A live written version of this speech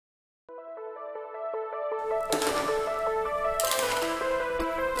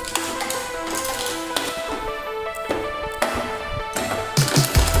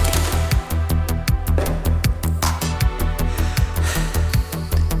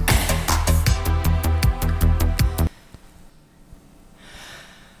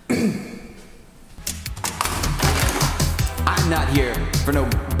for no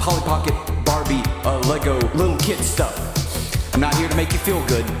Polly Pocket, Barbie, Lego, little kid stuff. I'm not here to make you feel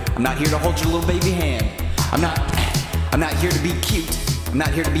good. I'm not here to hold your little baby hand. I'm not here to be cute. I'm not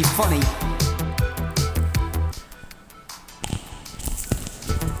here to be funny.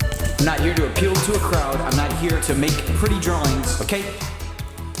 I'm not here to appeal to a crowd. I'm not here to make pretty drawings, okay?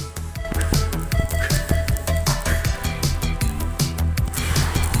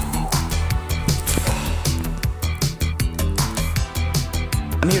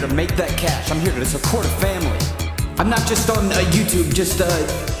 I'm here to make that cash. I'm here to support a family. I'm not just on YouTube, just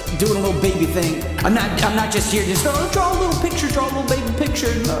doing a little baby thing. I'm not just here, just draw a little picture, draw a little baby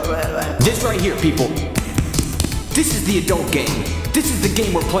picture. This right here, people. This is the adult game. This is the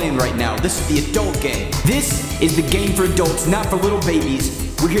game we're playing right now. This is the adult game. This is the game for adults, not for little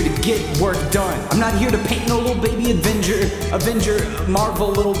babies. We're here to get work done. I'm not here to paint no little baby Avenger, Marvel,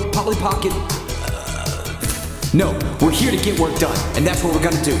 little Polly Pocket. No, we're here to get work done, and that's what we're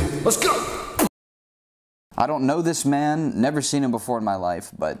gonna do. Let's go! I don't know this man, never seen him before in my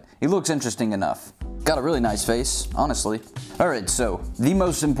life, but he looks interesting enough. Got a really nice face, honestly. Alright, so, the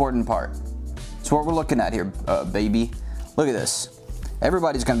most important part. It's what we're looking at here, baby. Look at this.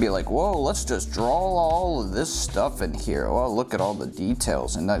 Everybody's gonna be like, whoa, let's just draw all of this stuff in here. Oh, look at all the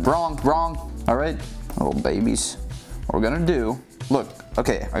details and that. Wrong. Alright, little babies. What we're gonna do, look,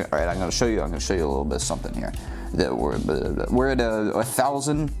 okay, alright, I'm gonna show you a little bit of something here. We're at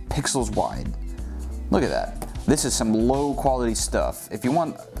 1,000 pixels wide. Look at that. This is some low quality stuff. If you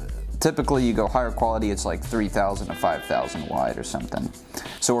want, typically you go higher quality, it's like 3,000 to 5,000 wide or something.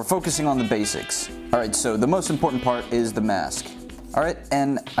 So we're focusing on the basics. Alright, so the most important part is the mask. Alright,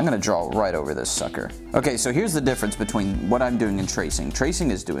 and I'm gonna draw right over this sucker. Okay, so here's the difference between what I'm doing and tracing.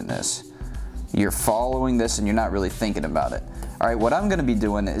 Tracing is doing this. You're following this and you're not really thinking about it. Alright, what I'm gonna be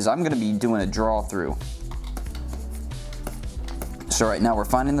doing is I'm gonna be doing a draw through. So right now we're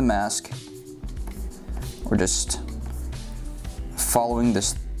finding the mask. We're just following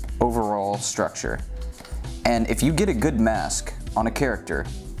this overall structure. And if you get a good mask on a character,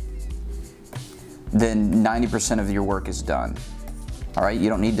 then 90% of your work is done. Alright, you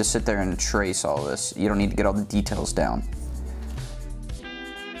don't need to sit there and trace all this. You don't need to get all the details down.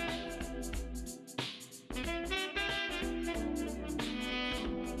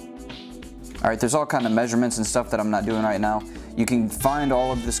 Alright, there's all kind of measurements and stuff that I'm not doing right now. You can find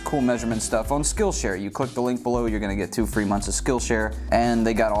all of this cool measurement stuff on SKILLSHARE. You click the link below, you're going to get 2 free months of SKILLSHARE, and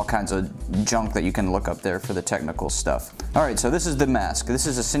they got all kinds of junk that you can look up there for the technical stuff. Alright, so this is the mask. This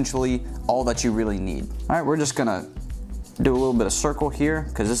is essentially all that you really need. Alright, we're just going to do a little bit of circle here,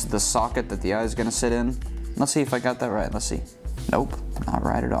 because this is the socket that the eye is going to sit in. Let's see if I got that right. Let's see. Nope, not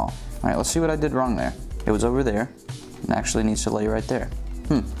right at all. Alright, let's see what I did wrong there. It was over there. It actually needs to lay right there.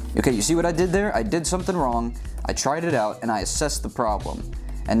 Okay, you see what I did there? I did something wrong. I tried it out and I assessed the problem.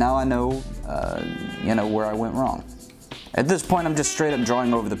 And now I know, you know, where I went wrong. At this point, I'm just straight up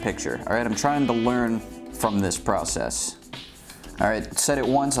drawing over the picture. Alright, I'm trying to learn from this process. Alright, said it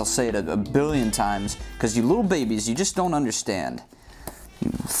once, I'll say it a billion times, because you little babies, you just don't understand.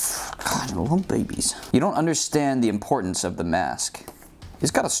 God, little babies. You don't understand the importance of the mask.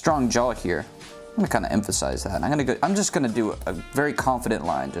 He's got a strong jaw here. I'm gonna kind of emphasize that. I'm just gonna do a very confident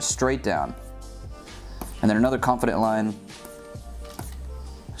line, just straight down. And then another confident line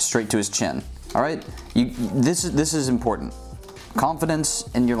straight to his chin. Alright? This is important. Confidence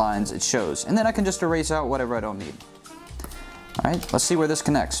in your lines, it shows. And then I can just erase out whatever I don't need. Alright, let's see where this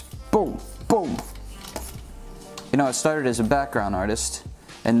connects. Boom, boom. You know, I started as a background artist,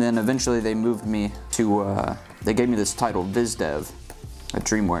 and then eventually they moved me to, they gave me this title, VizDev, at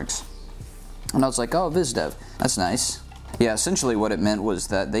DreamWorks. And I was like, oh, VizDev, that's nice. Yeah, essentially what it meant was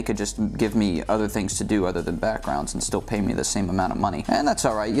that they could just give me other things to do other than backgrounds and still pay me the same amount of money. And that's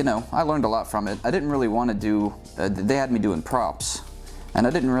alright, you know, I learned a lot from it. I didn't really want to do, they had me doing props. And I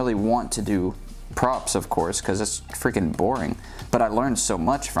didn't really want to do props, of course, because it's freaking boring. But I learned so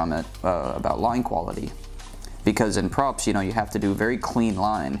much from it about line quality. Because in props, you know, you have to do a very clean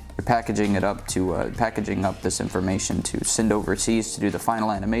line. You're packaging it up to, packaging up this information to send overseas to do the final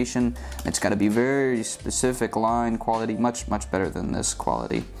animation. It's got to be very specific line quality, much better than this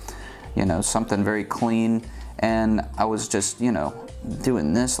quality. You know, something very clean. And I was just, you know,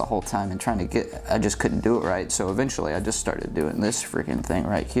 doing this the whole time and trying to get, I just couldn't do it right. So eventually I just started doing this freaking thing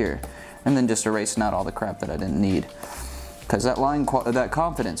right here. And then just erasing out all the crap that I didn't need. Because that line, that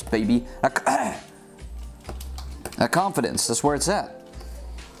confidence, baby. That confidence, that's where it's at.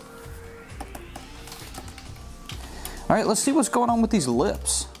 Alright, let's see what's going on with these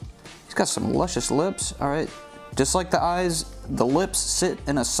lips. He's got some luscious lips. Alright, just like the eyes, the lips sit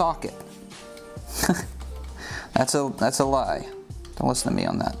in a socket. That's a lie. Don't listen to me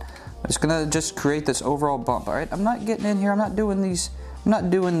on that. I'm just gonna create this overall bump, alright? I'm not getting in here, I'm not doing these, I'm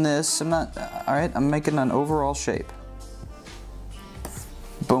not doing this, alright? I'm making an overall shape.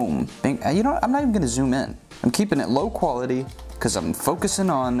 Boom. Bing. You know what? I'm not even gonna zoom in. I'm keeping it low quality because I'm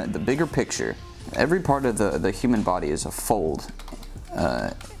focusing on the bigger picture. Every part of the human body is a fold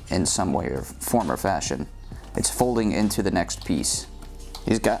in some way or form or fashion. It's folding into the next piece.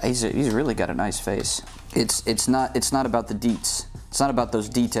 He's really got a nice face. It's not about the deets. It's not about those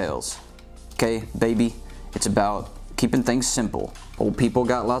details. Okay, baby? It's about keeping things simple. Old people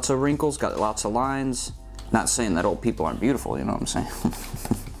got lots of wrinkles, got lots of lines. Not saying that old people aren't beautiful, you know what I'm saying?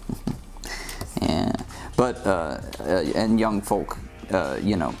 Yeah. But, and young folk,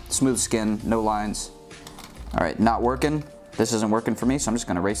 you know, smooth skin, no lines. Alright, not working. This isn't working for me, so I'm just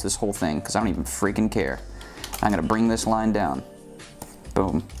gonna erase this whole thing, because I don't even freaking care. I'm gonna bring this line down.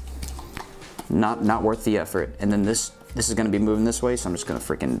 Boom. Not worth the effort. And then this is gonna be moving this way, so I'm just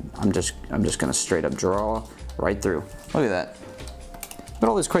gonna I'm just gonna straight up draw right through. Look at that. Look at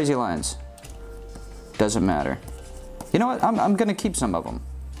all these crazy lines. Doesn't matter. You know what? I'm gonna keep some of them.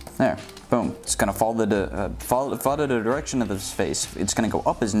 There. Boom. It's gonna follow the direction of his face. It's gonna go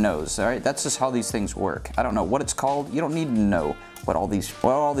up his nose. All right. That's just how these things work. I don't know what it's called. You don't need to know what all these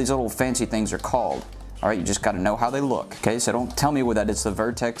little fancy things are called. All right. You just gotta know how they look. Okay. So don't tell me that it's the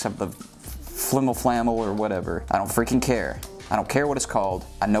vertex of the flimble or whatever. I don't freaking care. I don't care what it's called.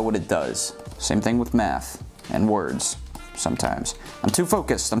 I know what it does. Same thing with math and words. Sometimes I'm too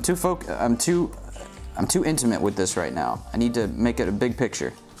focused. I'm too intimate with this right now. I need to make it a big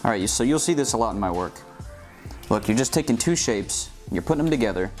picture. All right, so you'll see this a lot in my work. Look, you're just taking two shapes, you're putting them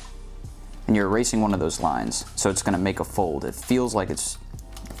together, and you're erasing one of those lines. So it's gonna make a fold. It feels like it's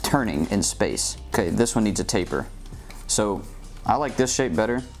turning in space. Okay, this one needs a taper. So I like this shape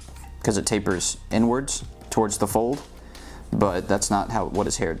better because it tapers inwards towards the fold, but that's not what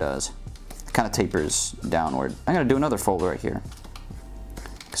his hair does. It kind of tapers downward. I'm gonna do another fold right here,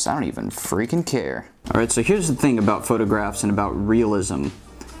 because I don't even freaking care. Alright, so here's the thing about photographs and about realism,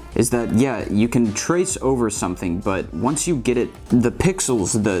 is that, yeah, you can trace over something, but once you get it, the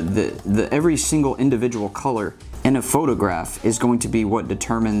pixels, the every single individual color in a photograph is going to be what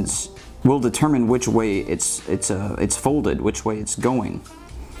will determine which way it's folded, which way it's going.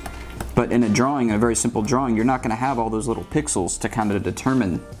 But in a drawing, a very simple drawing, you're not gonna have all those little pixels to kind of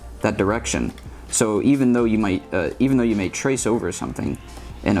determine that direction. So even though you may trace over something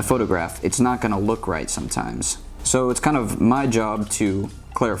in a photograph, it's not going to look right sometimes. So it's kind of my job to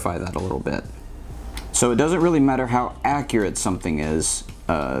clarify that a little bit. So it doesn't really matter how accurate something is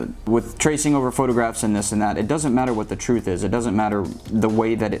with tracing over photographs and this and that. It doesn't matter what the truth is. It doesn't matter the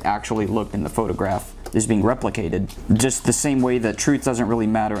way that it actually looked in the photograph is being replicated. Just the same way that truth doesn't really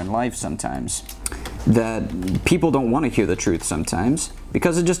matter in life sometimes. That people don't want to hear the truth sometimes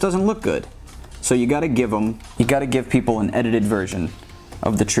because it just doesn't look good. So you gotta give people an edited version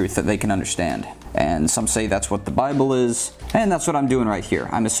of the truth that they can understand. And some say that's what the Bible is, and that's what I'm doing right here.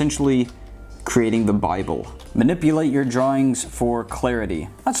 I'm essentially creating the Bible. Manipulate your drawings for clarity.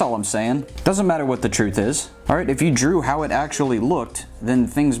 That's all I'm saying. Doesn't matter what the truth is. Alright, if you drew how it actually looked, then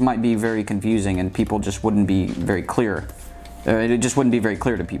things might be very confusing and people just wouldn't be very clear. It just wouldn't be very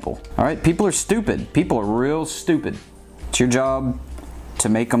clear to people. Alright, people are stupid. People are real stupid. It's your job to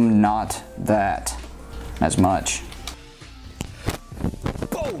make them not that as much.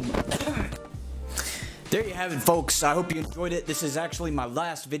 Boom! There you have it, folks. I hope you enjoyed it. This is actually my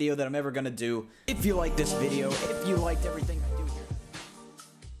last video that I'm ever gonna do. If you like this video, if you liked everything I do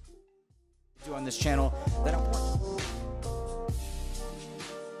here on this channel, then I want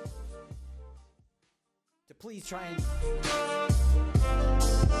to please try and